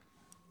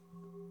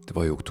Det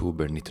var i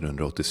oktober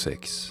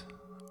 1986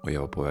 och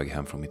jag var på väg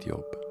hem från mitt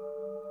jobb.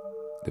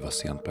 Det var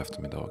sent på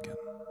eftermiddagen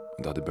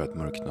och det hade börjat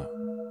mörkna.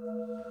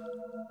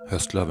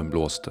 Höstlöven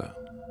blåste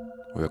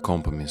och jag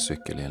kom på min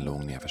cykel i en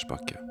lång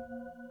nedförsbacke.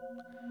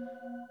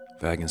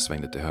 Vägen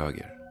svängde till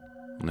höger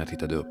och när jag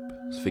tittade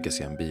upp så fick jag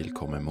se en bil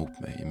komma emot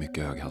mig i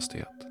mycket hög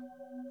hastighet.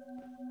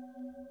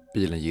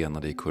 Bilen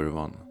genade i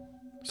kurvan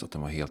så att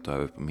den var helt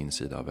över på min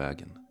sida av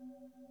vägen.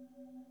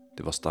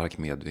 Det var stark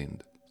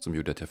medvind som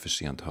gjorde att jag för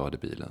sent hörde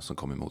bilen som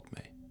kom emot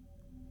mig.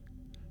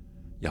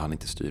 Jag hann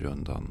inte styra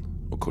undan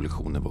och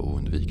kollisionen var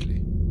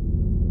oundviklig.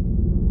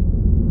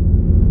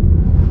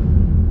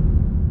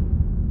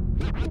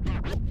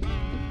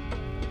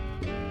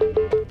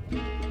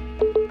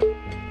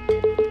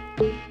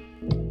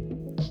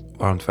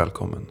 Varmt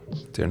välkommen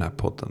till den här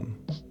podden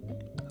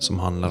som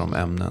handlar om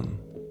ämnen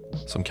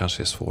som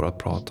kanske är svåra att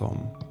prata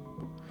om.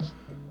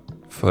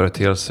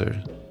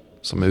 Företeelser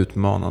som är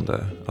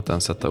utmanande att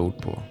ens sätta ord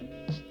på.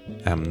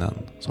 Ämnen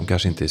som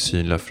kanske inte är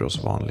synliga för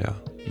oss vanliga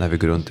när vi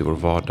går runt i vår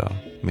vardag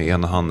med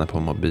ena handen på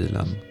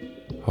mobilen,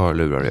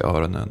 hörlurar i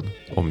öronen,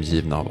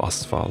 omgivna av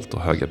asfalt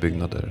och höga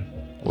byggnader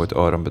och ett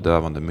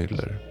öronbedövande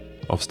myller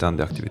av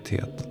ständig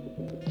aktivitet.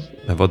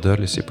 Men vad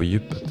döljer sig på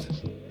djupet?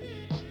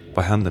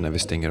 Vad händer när vi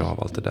stänger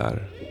av allt det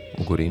där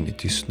och går in i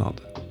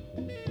tystnad?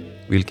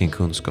 Vilken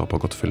kunskap har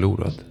gått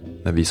förlorad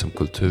när vi som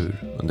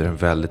kultur under en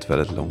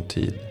väldigt lång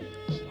tid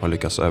har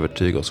lyckats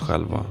övertyga oss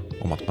själva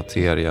om att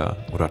materia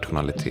och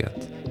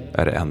rationalitet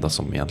är det enda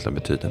som egentligen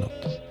betyder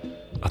något?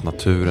 Att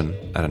naturen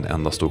är en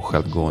enda stor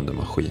självgående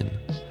maskin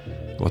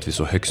och att vi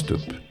så högst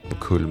upp på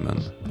kulmen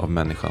av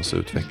människans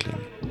utveckling.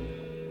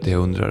 Det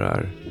jag undrar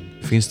är,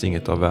 finns det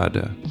inget av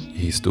värde i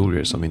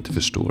historier som vi inte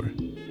förstår?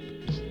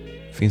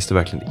 Finns det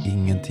verkligen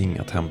ingenting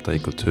att hämta i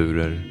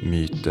kulturer,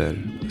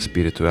 myter,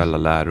 spirituella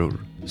läror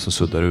som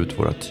suddar ut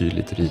våra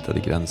tydligt ritade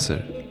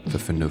gränser för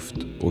förnuft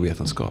och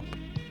vetenskap?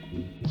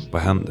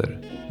 Vad händer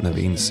när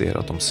vi inser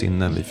att de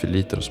sinnen vi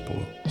förlitar oss på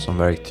som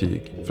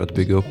verktyg för att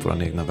bygga upp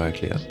vår egna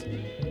verklighet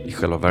i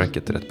själva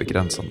verket är rätt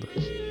begränsande?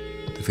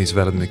 Det finns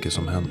väldigt mycket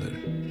som händer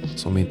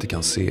som vi inte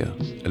kan se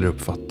eller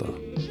uppfatta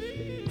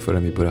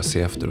förrän vi börjar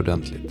se efter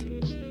ordentligt.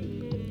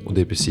 Och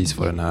det är precis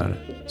vad den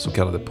här så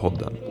kallade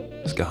podden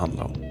ska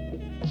handla om.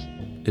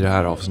 I det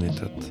här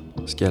avsnittet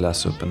ska jag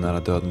läsa upp en nära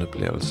döden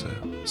upplevelse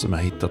som jag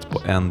hittat på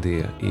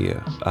nderf.org.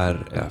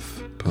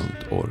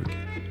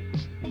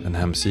 En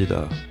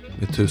hemsida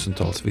med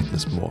tusentals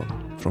vittnesmål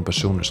från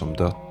personer som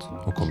dött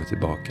och kommit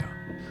tillbaka.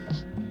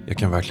 Jag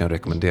kan verkligen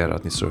rekommendera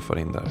att ni surfar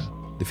in där.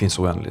 Det finns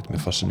oändligt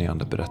med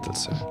fascinerande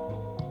berättelser.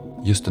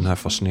 Just den här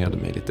fascinerade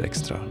mig lite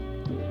extra.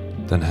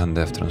 Den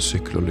hände efter en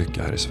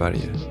cykelolycka här i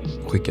Sverige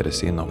och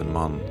skickades in av en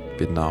man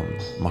vid namn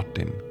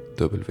Martin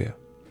W.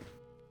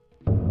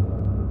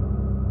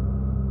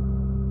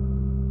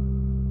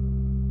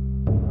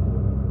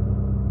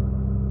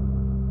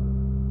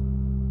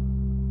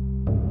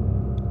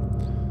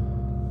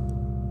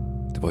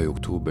 Det var i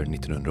oktober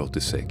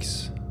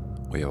 1986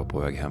 och jag var på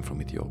väg hem från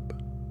mitt jobb.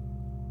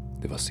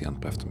 Det var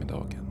sent på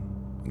eftermiddagen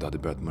och det hade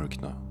börjat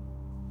mörkna.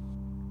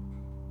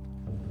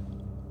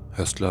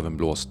 Höstlöven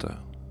blåste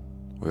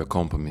och jag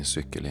kom på min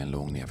cykel i en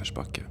lång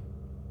nedförsbacke.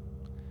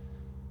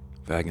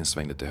 Vägen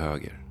svängde till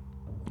höger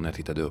och när jag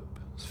tittade upp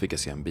så fick jag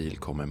se en bil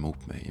komma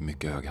emot mig i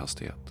mycket hög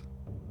hastighet.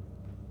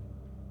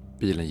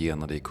 Bilen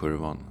genade i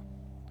kurvan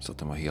så att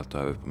den var helt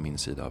över på min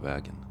sida av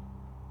vägen.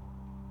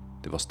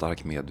 Det var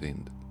stark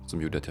medvind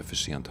som gjorde att jag för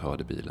sent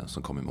hörde bilen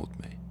som kom emot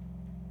mig.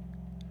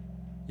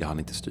 Jag hann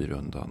inte styra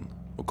undan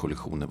och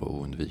kollisionen var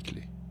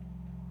oundviklig.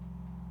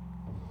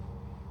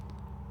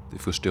 Det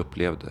första jag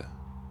upplevde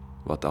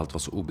var att allt var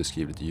så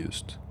obeskrivligt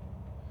ljust.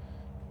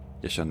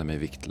 Jag kände mig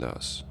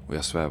viktlös och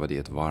jag svävade i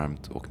ett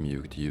varmt och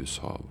mjukt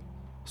ljushav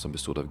som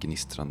bestod av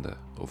gnistrande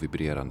och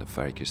vibrerande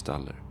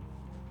färgkristaller.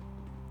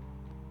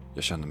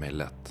 Jag kände mig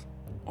lätt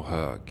och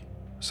hög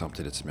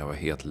samtidigt som jag var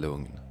helt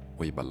lugn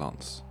och i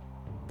balans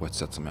på ett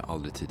sätt som jag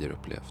aldrig tidigare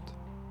upplevt.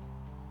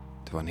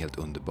 Det var en helt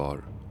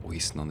underbar och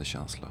hisnande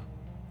känsla.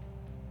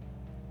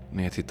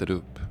 När jag tittade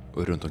upp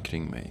och runt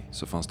omkring mig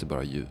så fanns det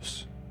bara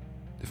ljus.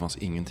 Det fanns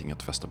ingenting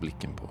att fästa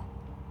blicken på.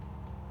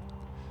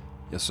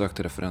 Jag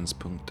sökte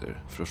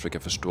referenspunkter för att försöka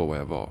förstå vad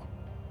jag var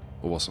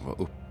och vad som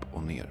var upp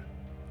och ner.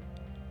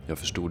 Jag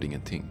förstod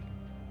ingenting.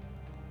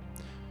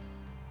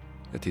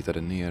 Jag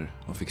tittade ner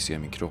och fick se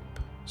min kropp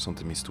som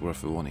till min stora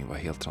förvåning var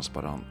helt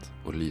transparent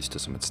och lyste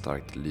som ett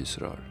starkt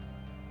lysrör.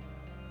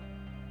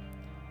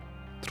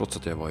 Trots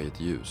att jag var i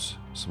ett ljus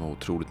som var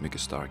otroligt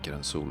mycket starkare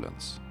än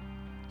solens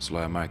så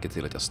la jag märke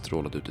till att jag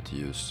strålade ut ett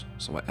ljus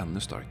som var ännu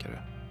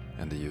starkare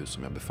än det ljus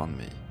som jag befann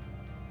mig i.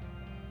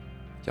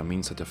 Jag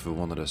minns att jag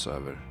förvånades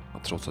över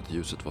att trots att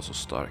ljuset var så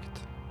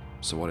starkt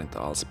så var det inte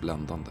alls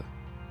bländande.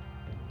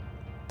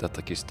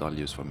 Detta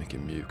kristallljus var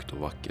mycket mjukt och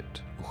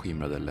vackert och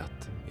skimrade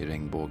lätt i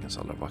regnbågens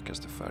allra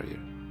vackraste färger.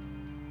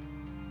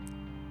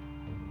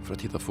 För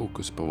att hitta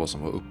fokus på vad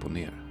som var upp och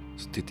ner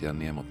så tittade jag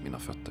ner mot mina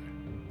fötter.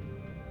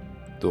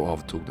 Då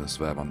avtog den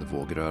svävande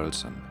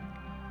vågrörelsen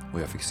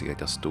och jag fick se att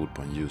jag stod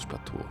på en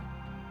ljusplatå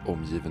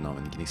omgiven av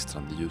en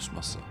gnistrande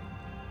ljusmassa.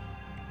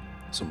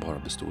 som bara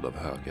bestod av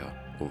höga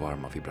och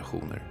varma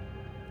vibrationer.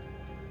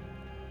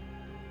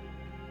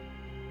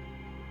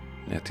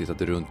 När jag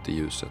tittade runt i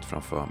ljuset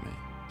framför mig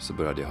så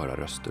började jag höra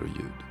röster och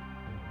ljud.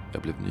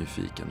 Jag blev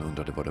nyfiken och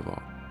undrade vad det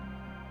var.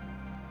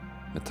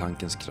 Med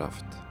tankens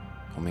kraft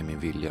och med min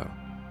vilja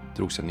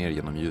drogs jag ner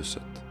genom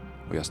ljuset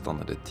och jag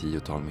stannade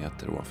 10-tal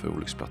meter ovanför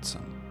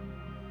olycksplatsen.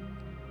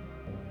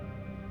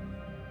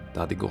 Det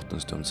hade gått en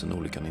stund sedan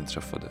olyckan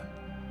inträffade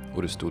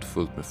och det stod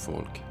fullt med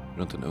folk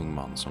runt en ung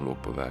man som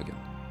låg på vägen.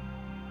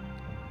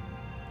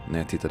 När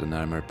jag tittade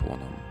närmare på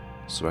honom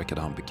så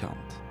verkade han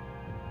bekant.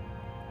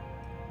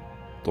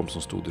 De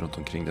som stod runt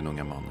omkring den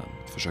unga mannen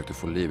försökte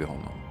få liv i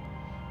honom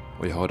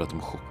och jag hörde att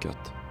de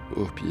chockat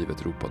och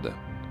uppgivet ropade: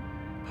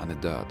 "Han är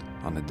död,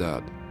 han är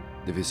död.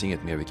 Det finns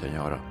inget mer vi kan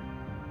göra."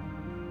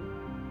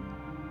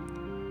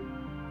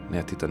 När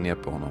jag tittade ner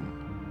på honom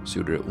så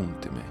gjorde det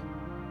ont i mig.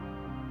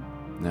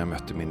 När jag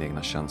mötte min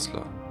egna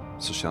känsla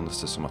så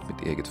kändes det som att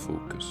mitt eget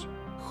fokus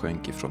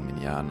sjönk ifrån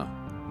min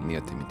hjärna ner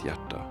till mitt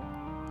hjärta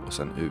och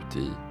sen ut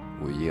i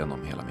och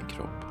igenom hela min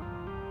kropp.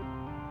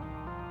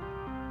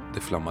 Det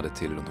flammade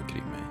till runt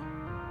omkring mig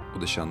och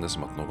det kändes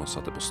som att någon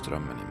satte på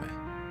strömmen i mig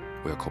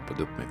och jag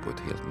kopplade upp mig på ett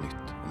helt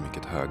nytt och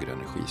mycket högre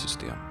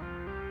energisystem.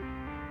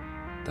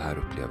 Det här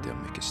upplevde jag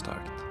mycket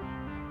starkt.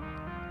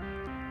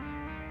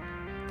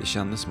 Det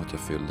kändes som att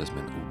jag fylldes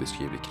med en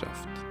obeskrivlig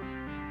kraft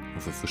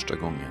och för första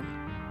gången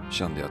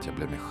kände jag att jag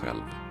blev mig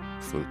själv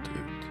fullt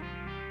ut.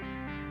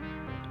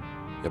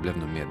 Jag blev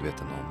nu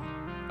medveten om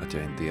att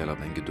jag är en del av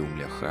den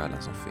gudomliga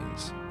själen som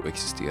finns och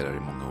existerar i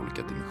många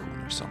olika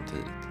dimensioner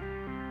samtidigt.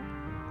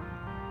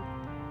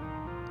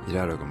 I det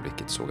här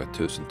ögonblicket såg jag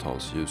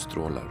tusentals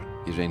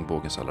ljusstrålar i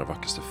regnbågens allra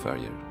vackraste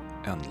färger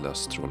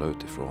ändlöst stråla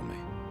ut ifrån mig.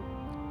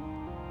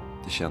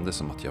 Det kändes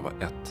som att jag var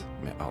ett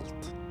med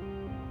allt.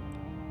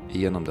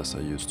 Genom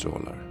dessa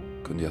ljusstrålar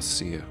kunde jag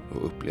se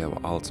och uppleva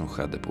allt som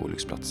skedde på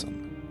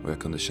olycksplatsen och jag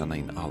kunde känna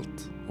in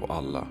allt och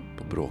alla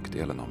på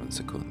bråkdelen av en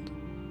sekund.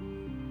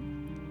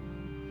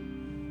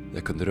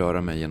 Jag kunde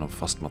röra mig genom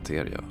fast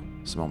materia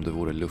som om det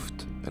vore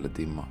luft eller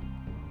dimma.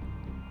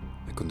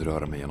 Jag kunde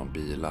röra mig genom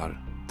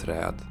bilar,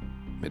 träd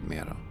med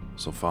mera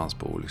som fanns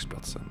på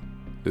olycksplatsen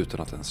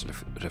utan att ens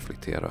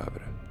reflektera över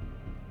det.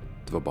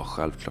 Det var bara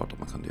självklart att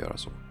man kunde göra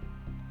så.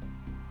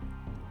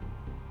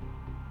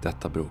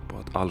 Detta beror på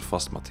att all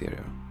fast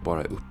materia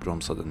bara är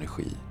uppbromsad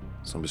energi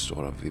som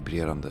består av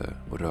vibrerande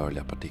och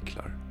rörliga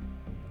partiklar.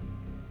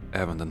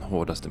 Även den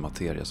hårdaste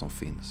materia som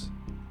finns,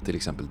 till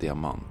exempel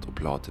diamant och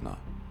platina,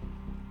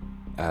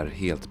 är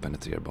helt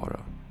penetrerbara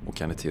och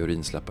kan i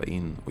teorin släppa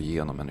in och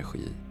genom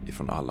energi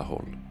ifrån alla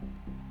håll.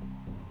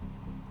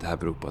 Det här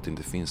beror på att det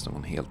inte finns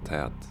någon helt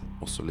tät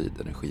och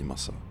solid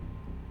energimassa.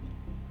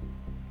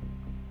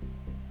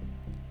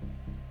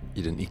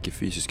 I den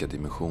icke-fysiska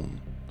dimension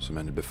som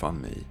jag nu befann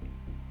mig i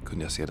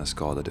kunde jag se den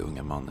skadade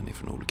unga mannen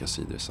ifrån olika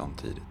sidor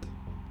samtidigt.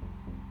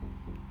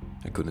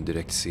 Jag kunde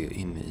direkt se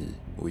in i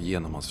och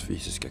igenom hans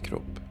fysiska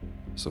kropp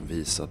som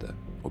visade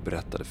och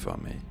berättade för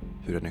mig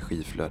hur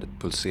energiflödet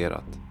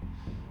pulserat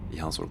i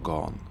hans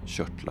organ,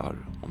 körtlar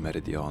och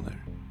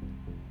meridianer.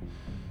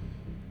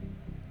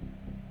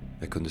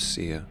 Jag kunde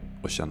se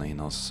och känna in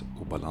hans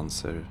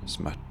obalanser,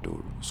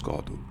 smärtor och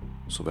skador,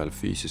 såväl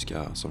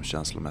fysiska som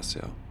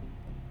känslomässiga.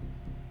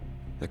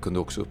 Jag kunde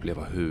också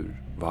uppleva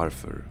hur,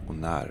 varför och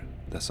när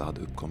dessa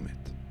hade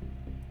uppkommit.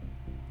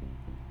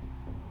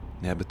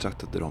 När jag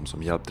betraktade dem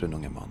som hjälpte den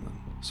unga mannen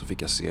så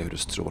fick jag se hur det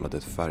strålade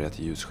ett färgat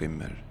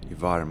ljusskimmer i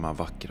varma,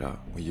 vackra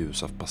och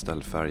ljusa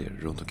pastellfärger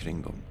runt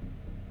omkring dem.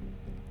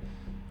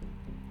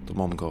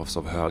 De omgavs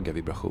av höga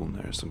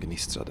vibrationer som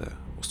gnistrade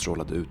och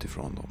strålade ut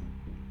ifrån dem.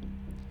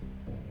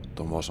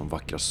 De var som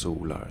vackra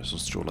solar som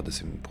strålade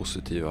sin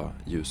positiva,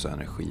 ljusa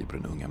energi på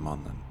den unga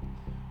mannen.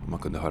 Och man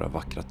kunde höra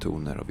vackra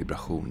toner och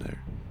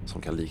vibrationer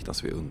som kan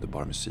liknas vid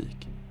underbar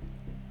musik.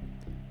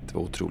 Det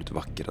var otroligt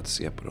vackert att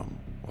se på dem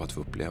och att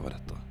få uppleva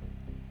detta.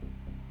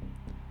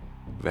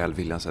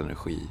 Välviljans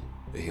energi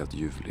är helt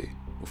ljuvlig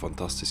och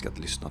fantastisk att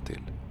lyssna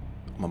till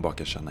om man bara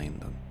kan känna in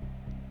den.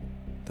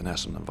 Den är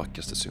som den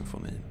vackraste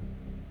symfonin.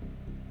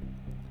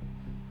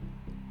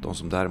 De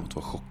som däremot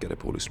var chockade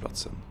på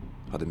olycksplatsen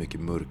hade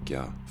mycket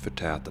mörka,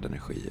 förtätade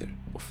energier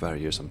och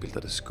färger som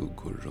bildade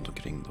skuggor runt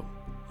omkring dem.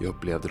 Jag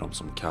upplevde dem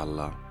som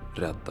kalla,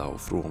 rädda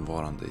och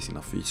frånvarande i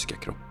sina fysiska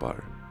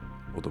kroppar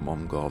och de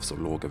omgavs av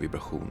låga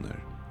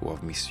vibrationer och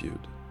av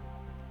missljud.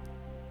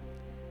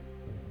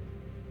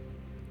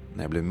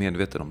 När jag blev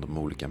medveten om de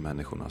olika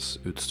människornas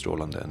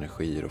utstrålande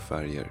energier och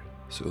färger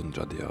så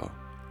undrade jag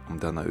om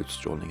denna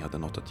utstrålning hade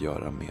något att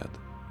göra med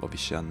vad vi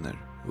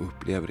känner och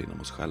upplever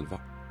inom oss själva.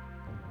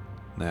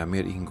 När jag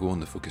mer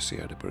ingående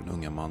fokuserade på den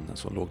unga mannen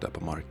som låg där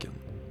på marken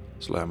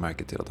så lade jag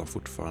märke till att han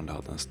fortfarande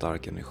hade en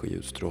stark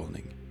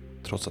energiutstrålning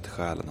trots att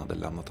själen hade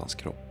lämnat hans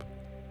kropp.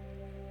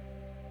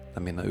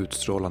 När mina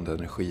utstrålande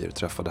energier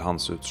träffade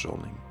hans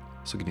utstrålning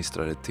så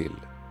gnistrade det till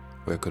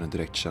och jag kunde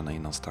direkt känna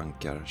in hans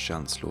tankar,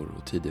 känslor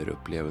och tidigare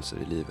upplevelser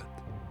i livet.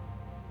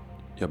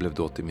 Jag blev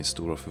då till min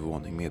stora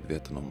förvåning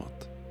medveten om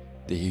att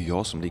det är ju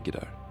jag som ligger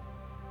där.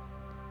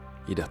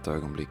 I detta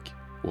ögonblick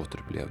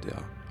återupplevde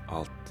jag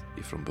allt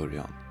ifrån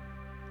början.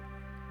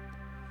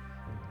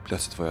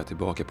 Plötsligt var jag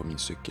tillbaka på min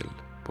cykel,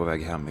 på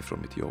väg hem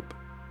ifrån mitt jobb.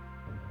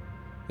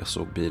 Jag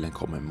såg bilen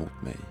komma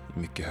emot mig i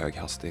mycket hög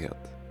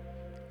hastighet.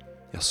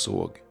 Jag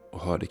såg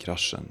och hörde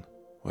kraschen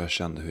och jag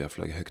kände hur jag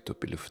flög högt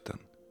upp i luften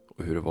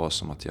och hur det var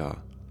som att jag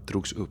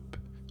drogs upp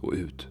och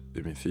ut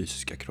ur min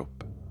fysiska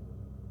kropp.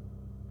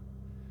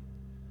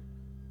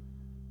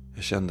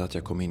 Jag kände att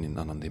jag kom in i en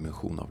annan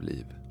dimension av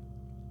liv.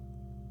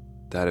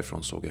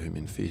 Därifrån såg jag hur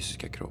min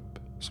fysiska kropp,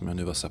 som jag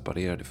nu var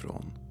separerad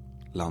ifrån,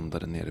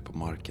 landade nere på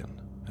marken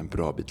en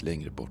bra bit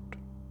längre bort.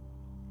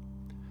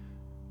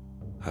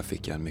 Här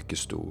fick jag en mycket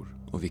stor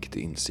och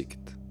viktig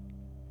insikt.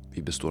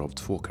 Vi består av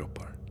 2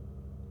 kroppar.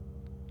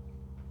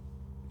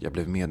 Jag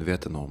blev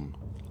medveten om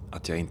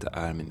att jag inte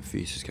är min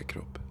fysiska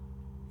kropp,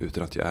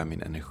 utan att jag är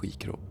min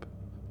energikropp,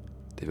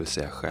 det vill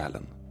säga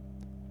själen.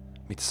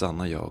 Mitt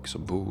sanna jag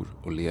som bor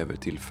och lever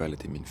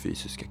tillfälligt i min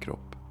fysiska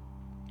kropp.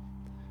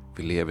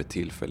 Vi lever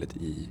tillfälligt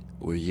i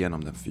och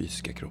igenom den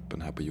fysiska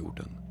kroppen här på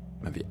jorden,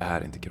 men vi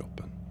är inte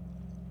kroppen.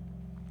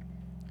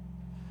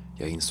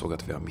 Jag insåg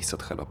att vi har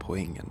missat själva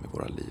poängen med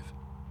våra liv.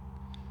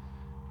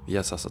 Vi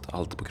har satsat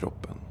allt på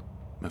kroppen,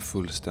 men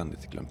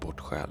fullständigt glömt bort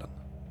själen.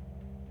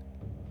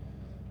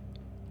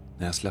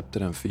 När jag släppte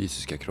den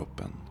fysiska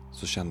kroppen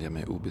så kände jag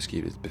mig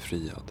obeskrivligt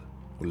befriad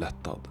och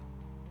lättad.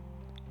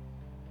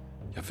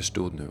 Jag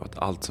förstod nu att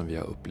allt som vi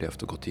har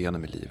upplevt och gått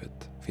igenom i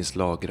livet finns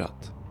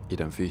lagrat i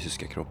den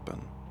fysiska kroppen.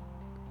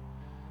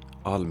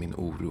 All min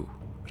oro,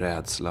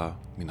 rädsla,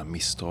 mina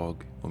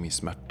misstag och min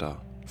smärta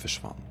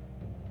försvann.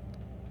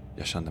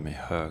 Jag kände mig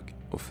hög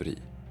och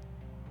fri.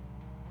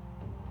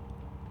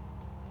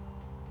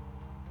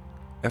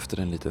 Efter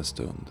en liten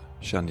stund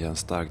kände jag en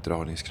stark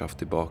dragningskraft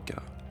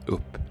tillbaka,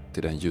 upp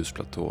till den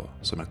ljusplatå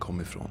som jag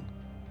kom ifrån.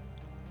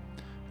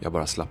 Jag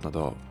bara slappnade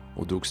av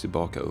och drogs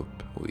tillbaka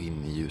upp och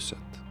in i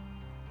ljuset.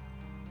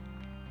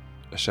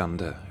 Jag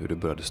kände hur det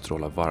började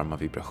stråla varma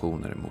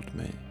vibrationer emot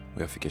mig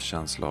och jag fick en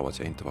känsla av att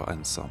jag inte var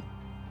ensam.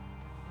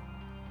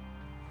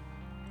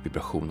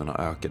 Vibrationerna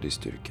ökade i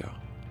styrka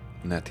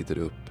och när jag tittade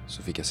upp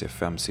så fick jag se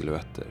 5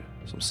 silhuetter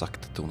som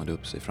sakta tonade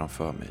upp sig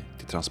framför mig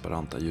till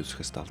transparenta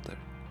ljusgestalter.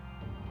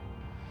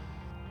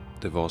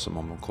 Det var som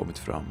om de kommit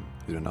fram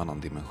ur en annan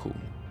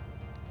dimension.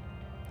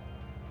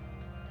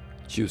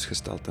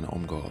 Ljusgestalterna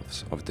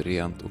omgavs av ett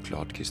rent och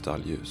klart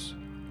kristallljus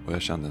och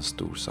jag kände en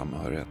stor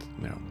samhörighet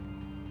med dem.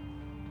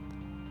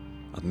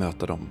 Att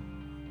möta dem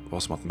var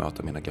som att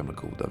möta mina gamla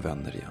goda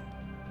vänner igen.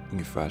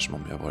 Ungefär som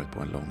om jag varit på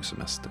en lång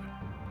semester.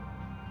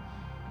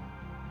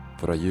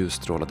 Våra ljus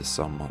strålade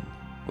samman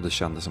och det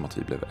kändes som att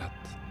vi blev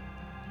ett.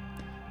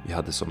 Vi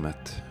hade som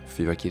ett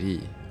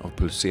fyrverkeri av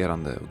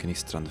pulserande och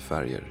gnistrande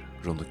färger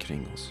runt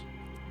omkring oss.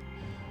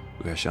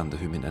 Och jag kände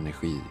hur min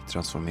energi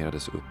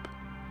transformerades upp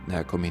när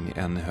jag kom in i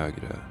ännu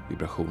högre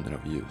vibrationer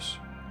av ljus.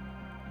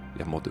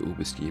 Jag mådde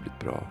obeskrivligt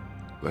bra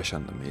och jag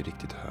kände mig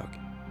riktigt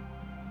hög.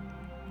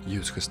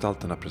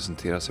 Ljusgestalterna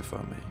presenterade sig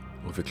för mig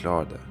och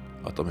förklarade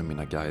att de är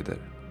mina guider,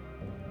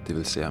 det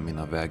vill säga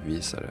mina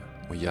vägvisare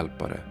och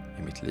hjälpare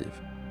i mitt liv.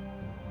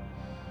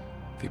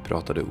 Vi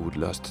pratade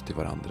ordlöst till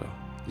varandra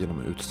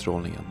genom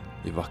utstrålningen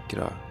i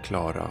vackra,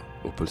 klara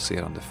och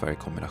pulserande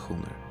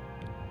färgkombinationer.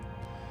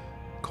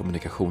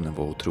 Kommunikationen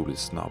var otroligt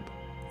snabb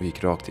och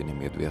gick rakt in i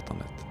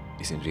medvetandet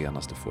i sin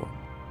renaste form.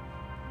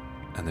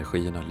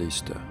 Energierna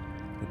lyste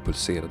och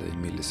pulserade i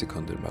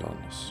millisekunder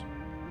mellan oss.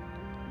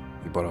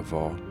 Vi bara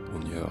var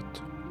och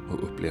njöt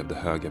och upplevde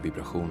höga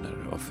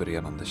vibrationer av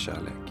förenande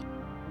kärlek.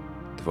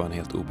 Det var en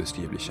helt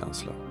obeskrivlig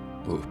känsla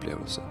och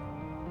upplevelse.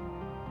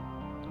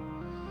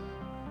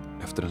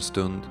 Efter en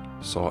stund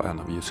sa en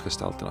av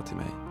ljusgestalterna till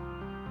mig: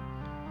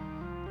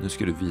 "Nu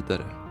ska du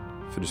vidare,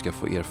 för du ska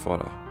få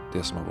erfara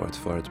det som har varit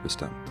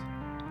förutbestämt."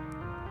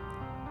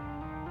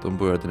 De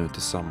började nu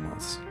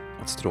tillsammans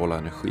att stråla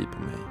energi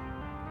på mig,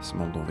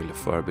 som om de ville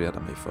förbereda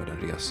mig för den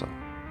resa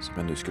som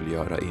jag nu skulle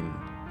göra in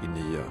i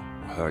nya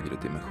och högre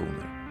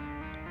dimensioner.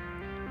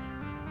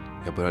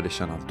 Jag började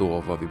känna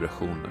dova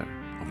vibrationer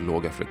av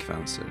låga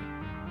frekvenser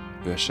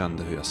och jag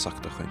kände hur jag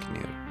sakta sjönk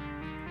ner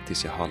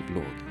tills jag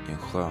halvlåg i en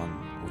skön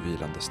och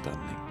vilande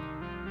ställning.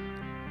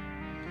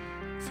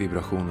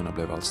 Vibrationerna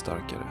blev allt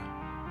starkare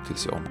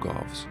tills jag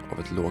omgavs av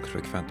ett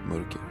lågfrekvent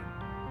mörker.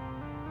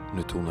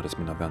 Nu tonades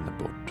mina vänner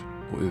bort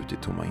och ut i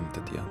tomma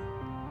intet igen.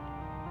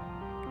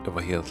 Jag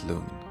var helt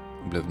lugn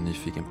och blev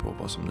nyfiken på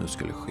vad som nu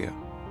skulle ske.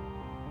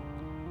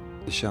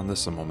 Det kändes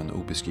som om en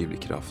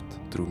obeskrivlig kraft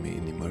drog mig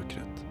in i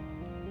mörkret.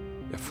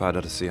 Jag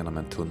färdades genom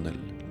en tunnel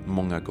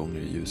många gånger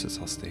i ljusets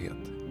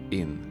hastighet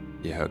in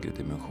i högre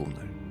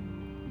dimensioner.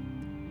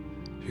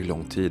 Hur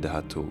lång tid det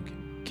här tog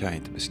kan jag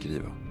inte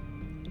beskriva.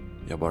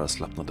 Jag bara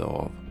slappnade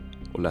av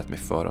och lät mig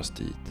föras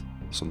dit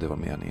som det var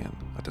meningen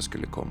att jag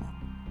skulle komma.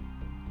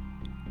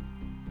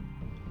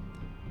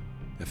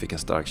 Jag fick en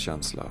stark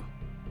känsla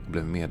och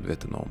blev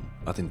medveten om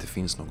att det inte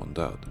finns någon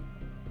död.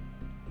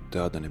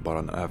 Döden är bara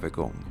en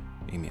övergång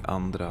in i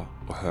andra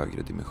och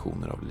högre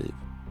dimensioner av liv.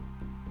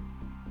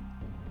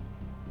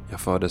 Jag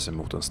fördes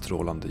emot en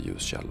strålande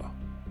ljuskälla.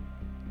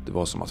 Det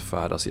var som att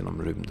färdas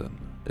genom rymden,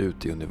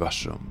 ut i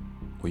universum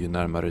och ju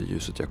närmare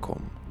ljuset jag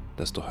kom,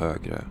 desto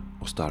högre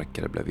och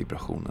starkare blev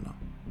vibrationerna.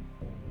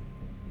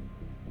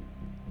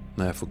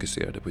 När jag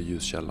fokuserade på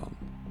ljuskällan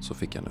så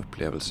fick jag en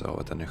upplevelse av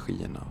att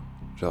energierna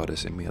rörde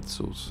sig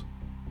medsos,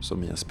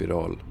 som i en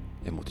spiral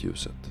emot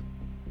ljuset.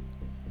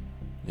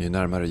 Ju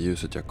närmare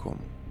ljuset jag kom,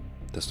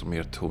 desto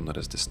mer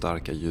tonades det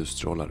starka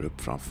ljusstrålar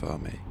upp framför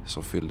mig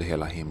som fyllde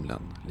hela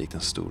himlen likt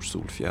en stor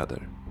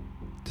solfjäder.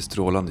 Det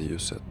strålande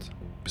ljuset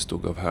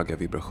bestod av höga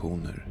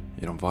vibrationer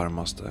i de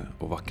varmaste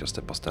och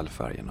vackraste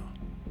pastellfärgerna.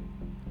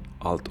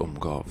 Allt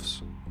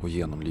omgavs och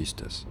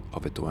genomlystes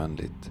av ett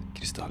oändligt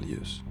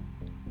kristallljus.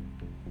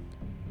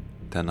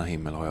 Denna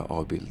himmel har jag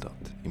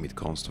avbildat i mitt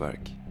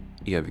konstverk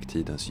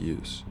Evigtidens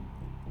ljus,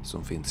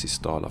 som finns i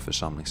Stala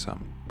församlingshem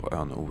på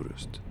ön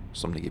Orust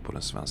som ligger på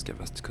den svenska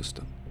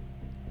västkusten.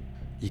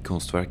 I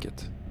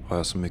konstverket har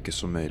jag så mycket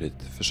som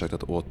möjligt försökt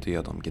att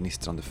återge de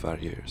gnistrande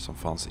färger som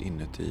fanns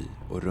inuti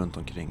och runt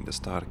omkring det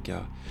starka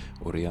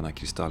och rena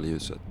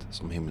kristallljuset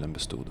som himlen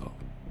bestod av.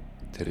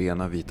 Det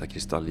rena vita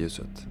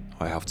kristallljuset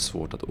har jag haft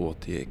svårt att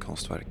återge i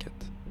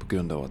konstverket på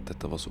grund av att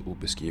detta var så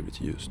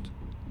obeskrivligt ljust.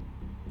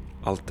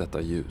 Allt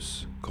detta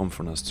ljus kom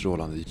från en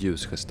strålande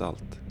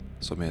ljusgestalt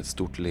som med ett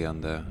stort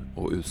leende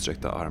och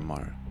utsträckta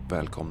armar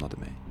välkomnade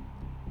mig.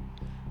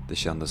 Det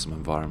kändes som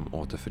en varm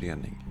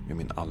återförening med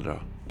min allra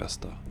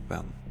bästa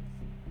vän.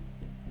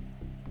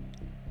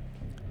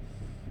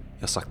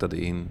 Jag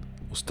saktade in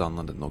och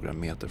stannade några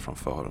meter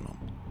framför honom.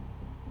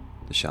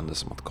 Det kändes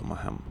som att komma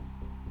hem.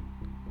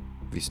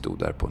 Vi stod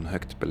där på en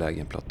högt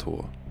belägen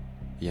platå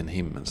i en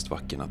himmelskt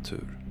vacker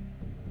natur.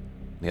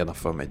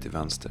 Nedanför mig till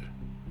vänster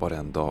var det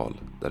en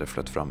dal där det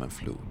flöt fram en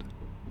flod.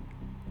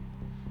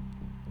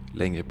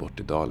 Längre bort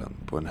i dalen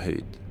på en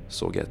höjd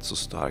såg jag ett så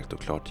starkt och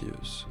klart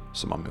ljus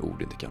som man med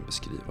ord inte kan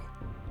beskriva.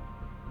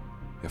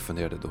 Jag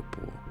funderade då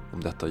på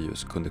om detta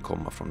ljus kunde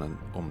komma från den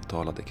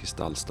omtalade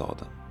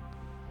kristallstaden.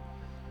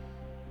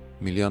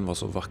 Miljön var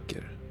så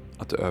vacker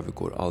att det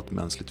övergår allt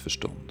mänskligt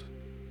förstånd.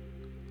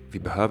 Vi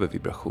behöver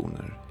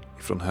vibrationer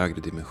ifrån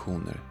högre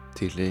dimensioner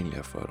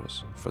tillgängliga för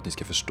oss för att ni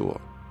ska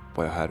förstå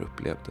vad jag här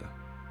upplevde.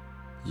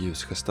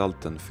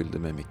 Ljusgestalten fyllde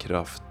mig med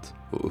kraft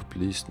och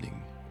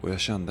upplysning och jag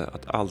kände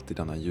att allt i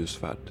denna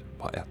ljusvärld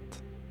var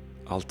ett.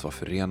 Allt var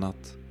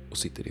förenat och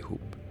sitter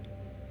ihop.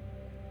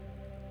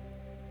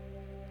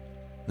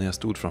 När jag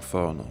stod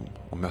framför honom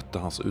och mötte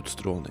hans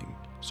utstrålning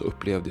så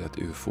upplevde jag ett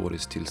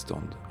euforiskt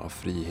tillstånd av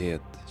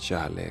frihet,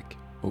 kärlek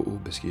och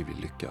obeskrivlig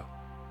lycka.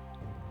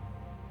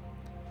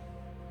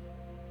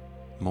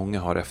 Många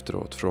har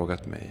efteråt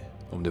frågat mig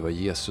om det var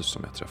Jesus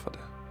som jag träffade,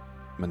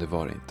 men det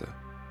var det inte.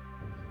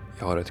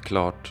 Jag har ett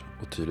klart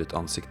och tydligt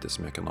ansikte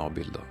som jag kan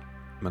avbilda,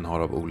 men har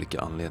av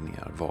olika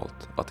anledningar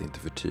valt att inte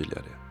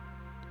förtydliga det.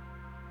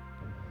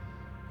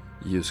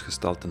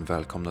 Ljusgestalten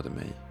välkomnade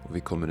mig och vi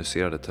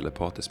kommunicerade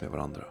telepatiskt med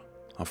varandra.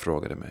 Han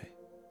frågade mig: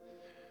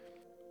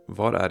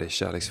 var är det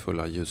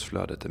kärleksfulla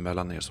ljusflödet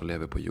emellan er som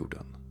lever på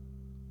jorden?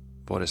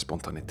 Var är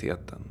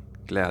spontaniteten,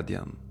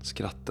 glädjen,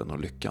 skratten och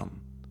lyckan?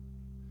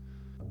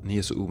 Ni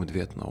är så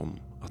omedvetna om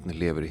att ni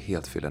lever i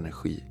helt fel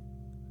energi.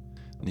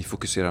 Ni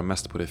fokuserar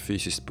mest på det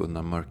fysiskt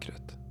bundna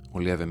mörkret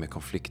och lever med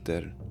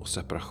konflikter och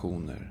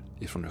separationer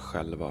ifrån er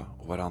själva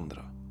och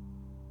varandra.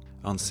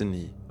 Anser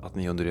ni att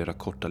ni under era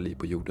korta liv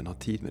på jorden har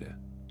tid med det?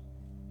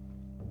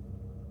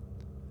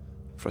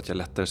 För att jag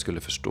lättare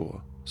skulle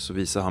förstå så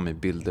visade han mig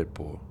bilder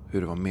på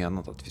hur det var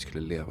menat att vi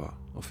skulle leva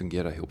och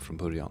fungera ihop från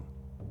början.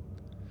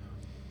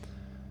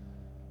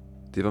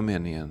 Det var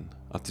meningen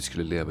att vi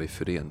skulle leva i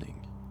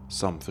förening,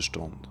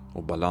 samförstånd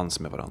och balans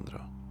med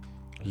varandra.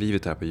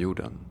 Livet här på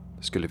jorden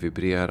skulle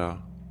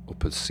vibrera och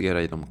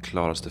pulsera i de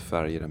klaraste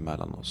färger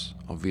emellan oss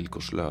av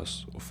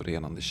villkorslös och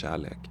förenande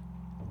kärlek.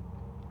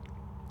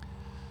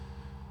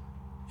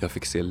 Jag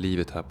fick se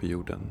livet här på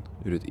jorden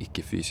ur ett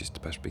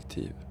icke-fysiskt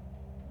perspektiv.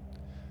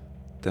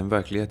 Den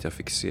verklighet jag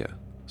fick se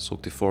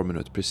såg till formen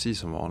ut precis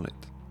som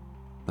vanligt,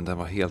 men den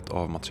var helt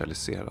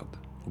avmaterialiserad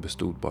och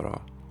bestod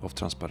bara av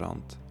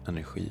transparent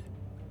energi.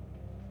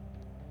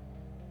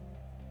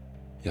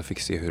 Jag fick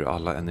se hur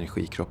alla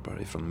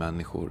energikroppar ifrån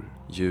människor,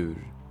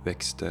 djur,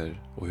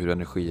 växter och hur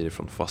energier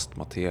ifrån fast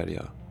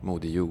materia,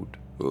 moder jord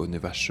och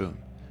universum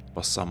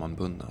var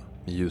sammanbundna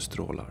med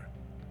ljusstrålar.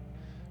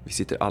 Vi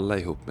sitter alla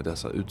ihop med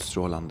dessa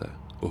utstrålande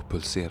och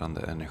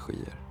pulserande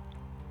energier.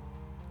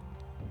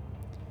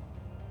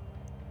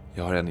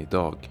 Jag har än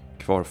idag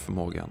kvar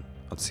förmågan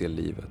att se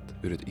livet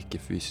ur ett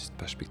icke-fysiskt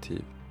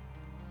perspektiv.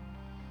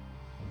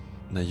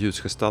 När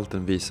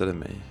ljusgestalten visade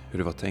mig hur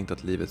det var tänkt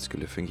att livet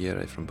skulle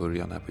fungera ifrån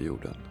början här på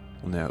jorden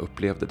och när jag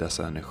upplevde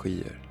dessa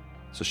energier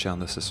så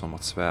kändes det som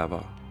att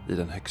sväva i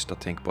den högsta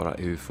tänkbara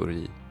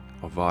eufori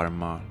av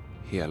varma,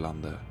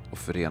 helande och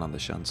förenande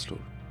känslor.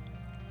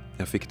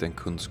 Jag fick den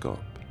kunskap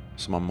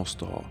som man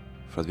måste ha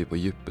för att vi på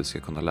djupet ska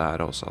kunna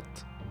lära oss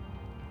att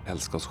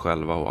älska oss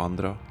själva och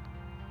andra,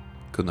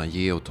 kunna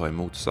ge och ta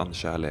emot sann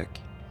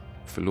kärlek,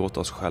 förlåta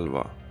oss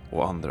själva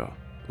och andra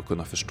och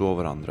kunna förstå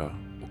varandra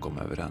och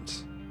komma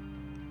överens.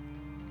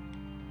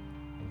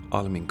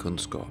 All min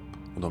kunskap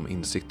och de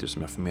insikter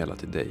som jag förmedlar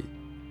till dig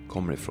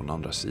kommer ifrån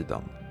andra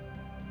sidan.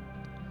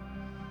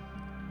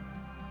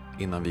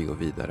 Innan vi går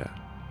vidare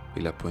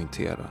vill jag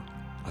poängtera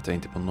att jag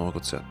inte på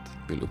något sätt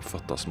vill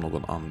uppfattas som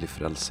någon andlig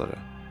frälsare.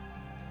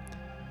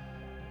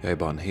 Jag är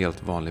bara en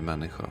helt vanlig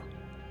människa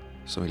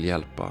som vill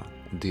hjälpa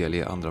och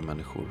delge andra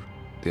människor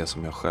det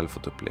som jag själv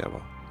fått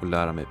uppleva och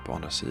lära mig på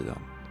andra sidan.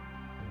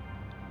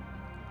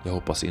 Jag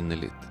hoppas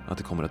innerligt att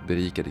det kommer att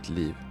berika ditt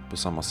liv på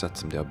samma sätt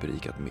som det har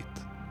berikat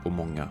mitt och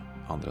många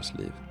andras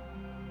liv.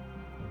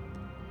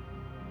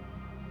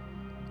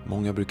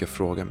 Många brukar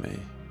fråga mig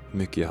hur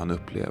mycket jag hann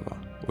uppleva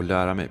och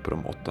lära mig på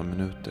de 8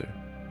 minuter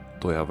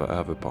då jag var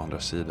över på andra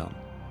sidan.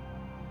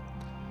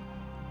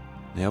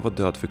 När jag var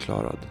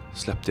dödförklarad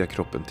släppte jag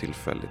kroppen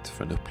tillfälligt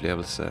för en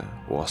upplevelse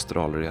och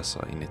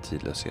astralresa in i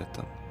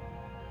tidlösheten.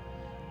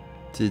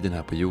 Tiden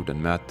här på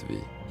jorden mäter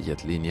vi i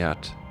ett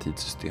linjärt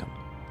tidssystem.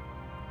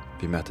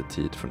 Vi mäter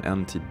tid från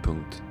en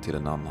tidpunkt till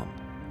en annan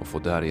och får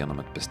därigenom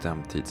ett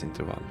bestämt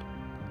tidsintervall.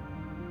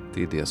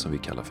 Det är det som vi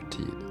kallar för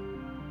tid.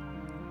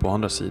 På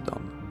andra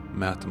sidan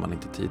mäter man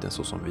inte tiden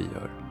så som vi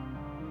gör.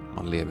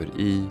 Man lever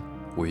i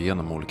och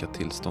igenom olika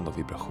tillstånd av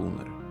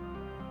vibrationer.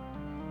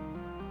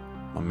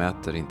 Man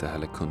mäter inte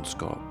heller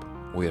kunskap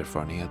och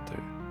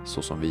erfarenheter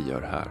så som vi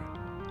gör här.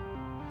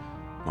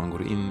 Man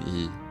går in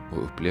i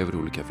och upplever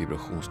olika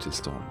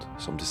vibrationstillstånd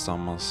som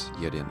tillsammans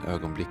ger dig en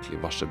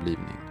ögonblicklig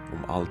varseblivning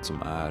om allt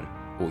som är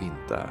och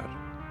inte är.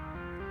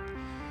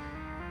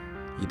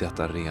 I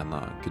detta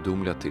rena,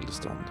 gudomliga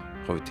tillstånd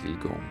har vi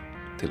tillgång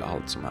till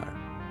allt som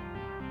är.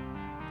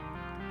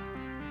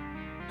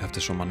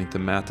 Eftersom man inte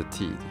mäter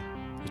tid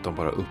utan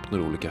bara uppnår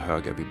olika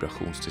höga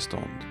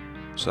vibrationstillstånd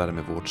så är det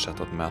med vårt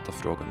sätt att mäta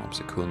frågan om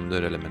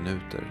sekunder eller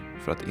minuter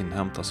för att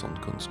inhämta sån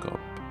kunskap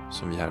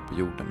som vi här på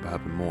jorden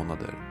behöver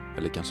månader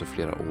eller kanske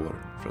flera år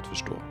för att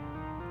förstå.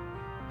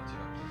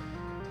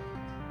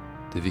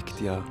 Det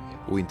viktiga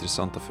och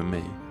intressanta för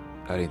mig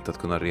är inte att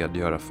kunna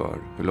redogöra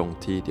för hur lång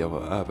tid jag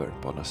var över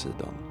på andra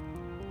sidan.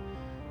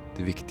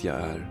 Det viktiga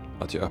är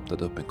att jag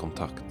öppnade upp en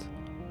kontakt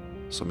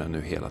som jag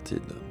nu hela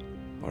tiden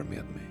har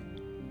med mig.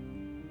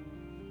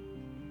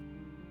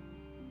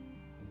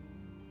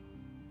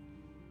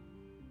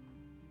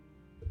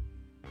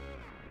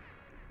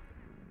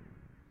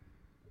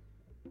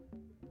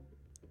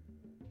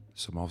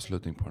 Som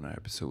avslutning på den här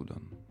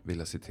episoden vill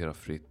jag citera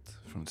fritt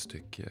från ett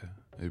stycke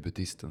ur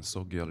buddhisten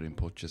Sogyal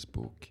Rinpoches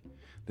bok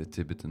The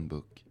Tibetan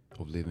Book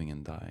of Living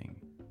and Dying,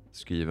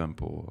 skriven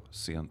på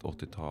sent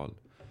 80-tal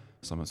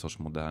som en sorts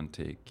modern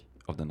take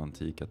av den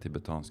antika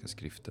tibetanska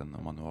skriften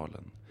och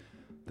manualen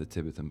The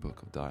Tibetan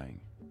Book of Dying.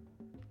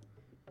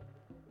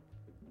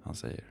 Han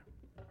säger: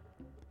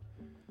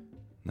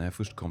 När jag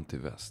först kom till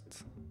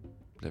väst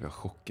blev jag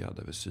chockad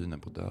över synen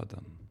på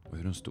döden och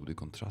hur den stod i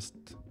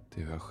kontrast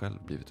till hur jag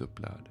själv blivit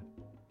upplärd.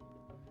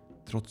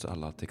 Trots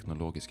alla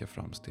teknologiska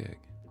framsteg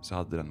så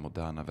hade den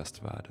moderna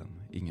västvärlden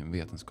ingen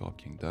vetenskap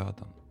kring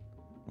döden,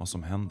 vad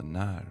som händer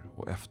när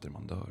och efter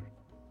man dör.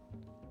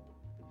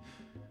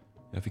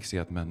 Jag fick se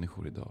att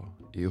människor idag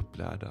är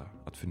upplärda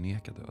att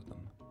förneka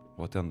döden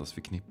och att endast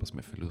förknippas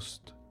med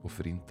förlust och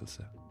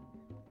förintelse.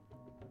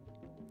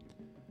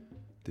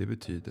 Det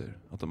betyder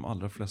att de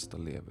allra flesta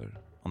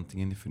lever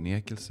antingen i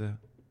förnekelse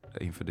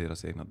inför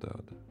deras egna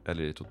död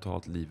eller är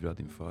totalt livrädd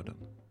inför den.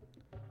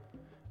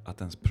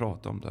 Att ens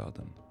prata om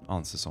döden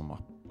anses som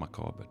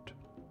makabert.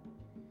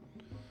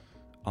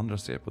 Andra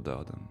ser på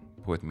döden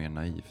på ett mer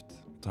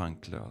naivt,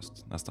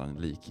 tanklöst, nästan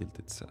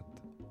likgiltigt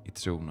sätt, i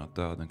tron att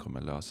döden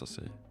kommer lösa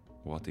sig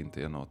och att det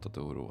inte är något att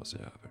oroa sig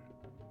över.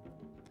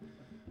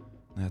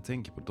 När jag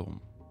tänker på dem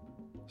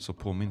så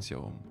påminns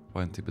jag om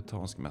vad en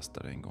tibetansk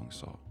mästare en gång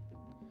sa.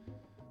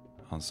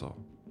 Han sa: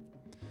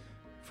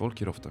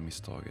 folk gör ofta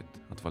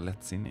misstaget att vara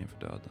lättsinnig inför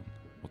döden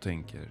och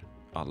tänker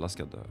alla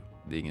ska dö,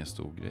 det är ingen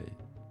stor grej,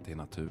 det är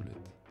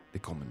naturligt, det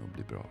kommer nog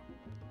bli bra.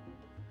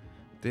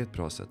 Det är ett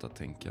bra sätt att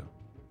tänka,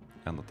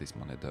 ända tills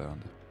man är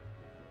döende.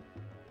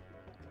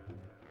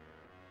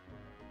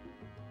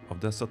 Av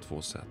dessa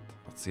två sätt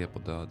att se på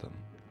döden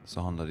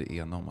så handlar det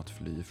ena om att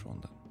fly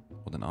från den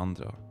och den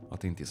andra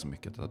att det inte är så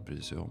mycket att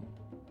bry sig om.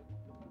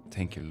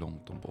 Tänk hur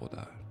långt de båda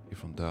är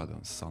ifrån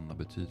dödens sanna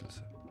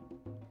betydelse.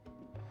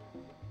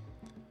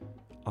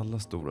 Alla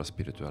stora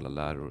spirituella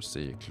läror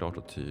säger klart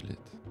och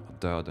tydligt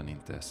att döden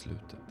inte är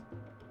slutet.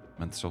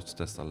 Men trots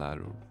dessa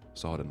läror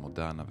så har den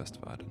moderna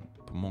västvärlden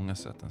på många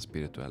sätt en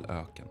spirituell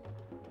öken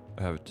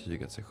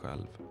övertygat sig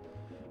själv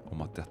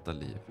om att detta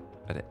liv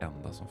är det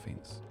enda som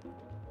finns.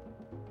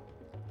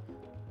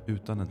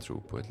 Utan en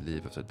tro på ett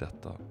liv efter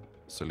detta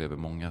så lever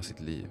många sitt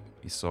liv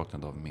i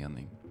saknad av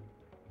mening.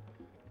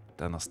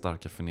 Denna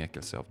starka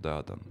förnekelse av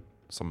döden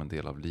som en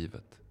del av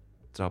livet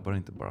drabbar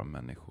inte bara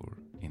människor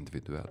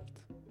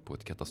individuellt på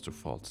ett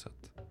katastrofalt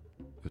sätt,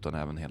 utan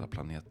även hela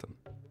planeten.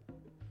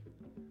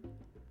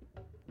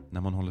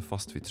 När man håller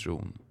fast vid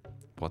tron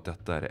på att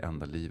detta är det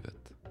enda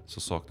livet så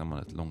saknar man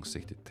ett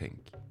långsiktigt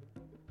tänk.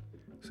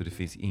 Så det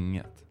finns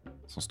inget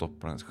som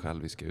stoppar ens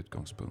själviska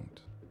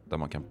utgångspunkt där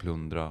man kan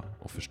plundra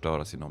och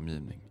förstöra sin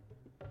omgivning.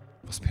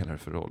 Vad spelar det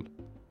för roll?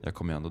 Jag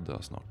kommer ändå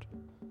dö snart.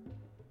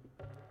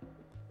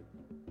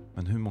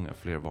 Men hur många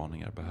fler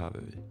varningar behöver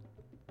vi?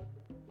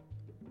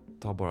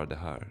 Ta bara det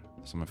här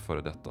som en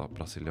före detta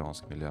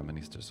brasiliansk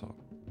miljöminister sa.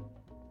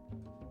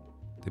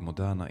 Det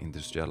moderna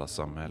industriella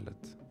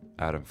samhället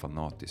är en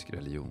fanatisk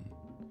religion.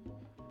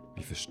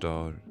 Vi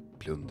förstör,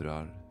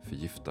 plundrar,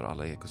 förgiftar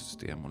alla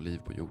ekosystem och liv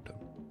på jorden.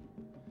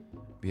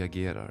 Vi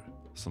agerar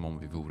som om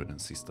vi vore den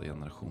sista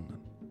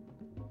generationen.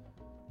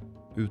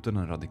 Utan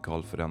en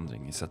radikal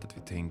förändring i sättet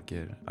vi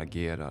tänker,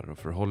 agerar och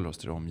förhåller oss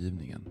till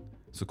omgivningen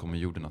så kommer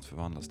jorden att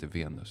förvandlas till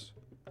Venus,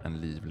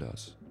 en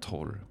livlös,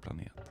 torr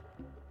planet.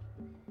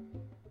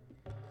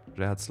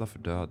 Rädsla för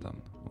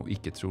döden och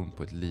icke-tron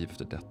på ett liv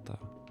efter detta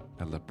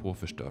eldar på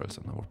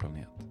förstörelsen av vår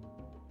planet.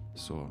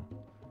 Så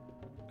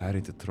är det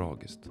inte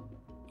tragiskt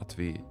att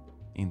vi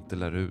inte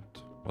lär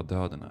ut vad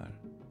döden är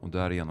och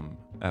därigenom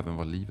även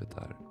vad livet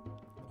är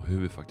och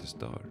hur vi faktiskt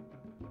dör?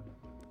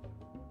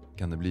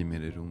 Kan det bli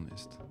mer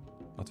ironiskt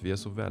att vi är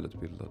så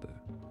välutbildade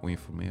och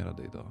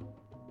informerade idag,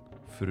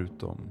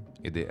 förutom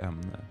i det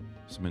ämne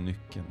som är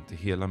nyckeln till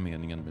hela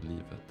meningen med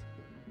livet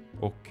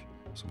och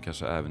som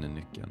kanske även är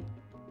nyckeln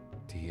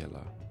till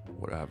hela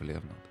vår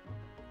överlevnad?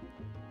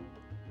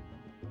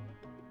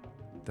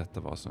 Detta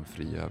var alltså en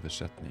fri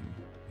översättning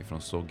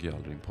ifrån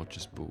Sogyal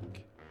Rinpoches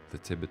bok The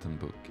Tibetan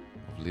Book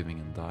of Living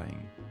and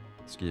Dying,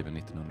 skriven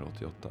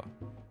 1988.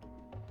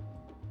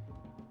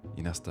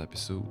 I nästa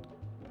episod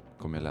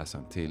kommer jag läsa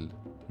en till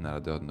nära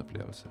döden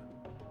upplevelse.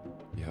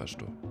 Vi hörs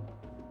då.